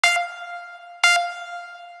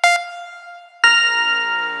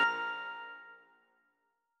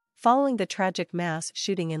Following the tragic mass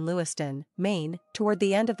shooting in Lewiston, Maine, toward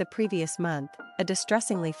the end of the previous month, a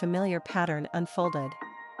distressingly familiar pattern unfolded.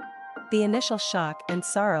 The initial shock and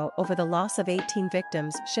sorrow over the loss of 18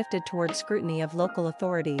 victims shifted toward scrutiny of local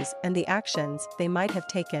authorities and the actions they might have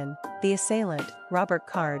taken. The assailant, Robert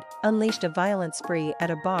Card, unleashed a violent spree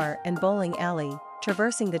at a bar and bowling alley,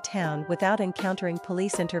 traversing the town without encountering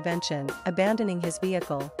police intervention, abandoning his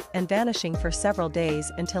vehicle, and vanishing for several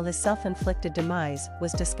days until his self-inflicted demise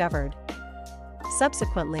was discovered.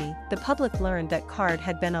 Subsequently, the public learned that Card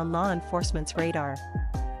had been on law enforcement's radar.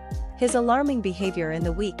 His alarming behavior in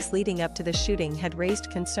the weeks leading up to the shooting had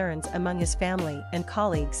raised concerns among his family and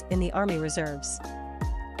colleagues in the Army Reserves.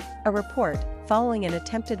 A report, following an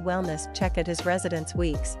attempted wellness check at his residence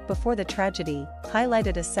weeks before the tragedy,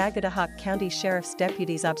 highlighted a Sagadahoc County Sheriff's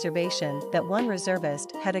deputy's observation that one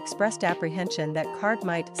reservist had expressed apprehension that Card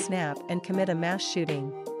might snap and commit a mass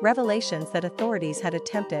shooting. Revelations that authorities had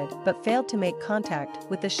attempted but failed to make contact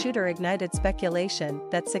with the shooter ignited speculation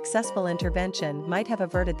that successful intervention might have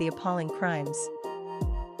averted the appalling crimes.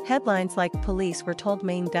 Headlines like "Police were told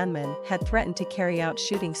Maine Gunman had threatened to carry out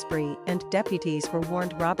shooting spree" and "Deputies were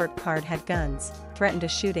warned Robert Card had guns, threatened a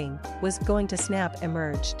shooting, was going to snap"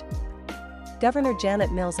 emerged. Governor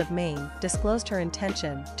Janet Mills of Maine disclosed her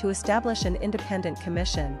intention to establish an independent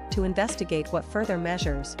commission to investigate what further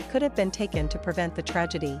measures could have been taken to prevent the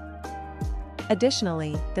tragedy.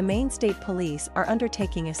 Additionally, the Maine State Police are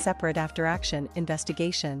undertaking a separate after-action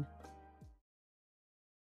investigation.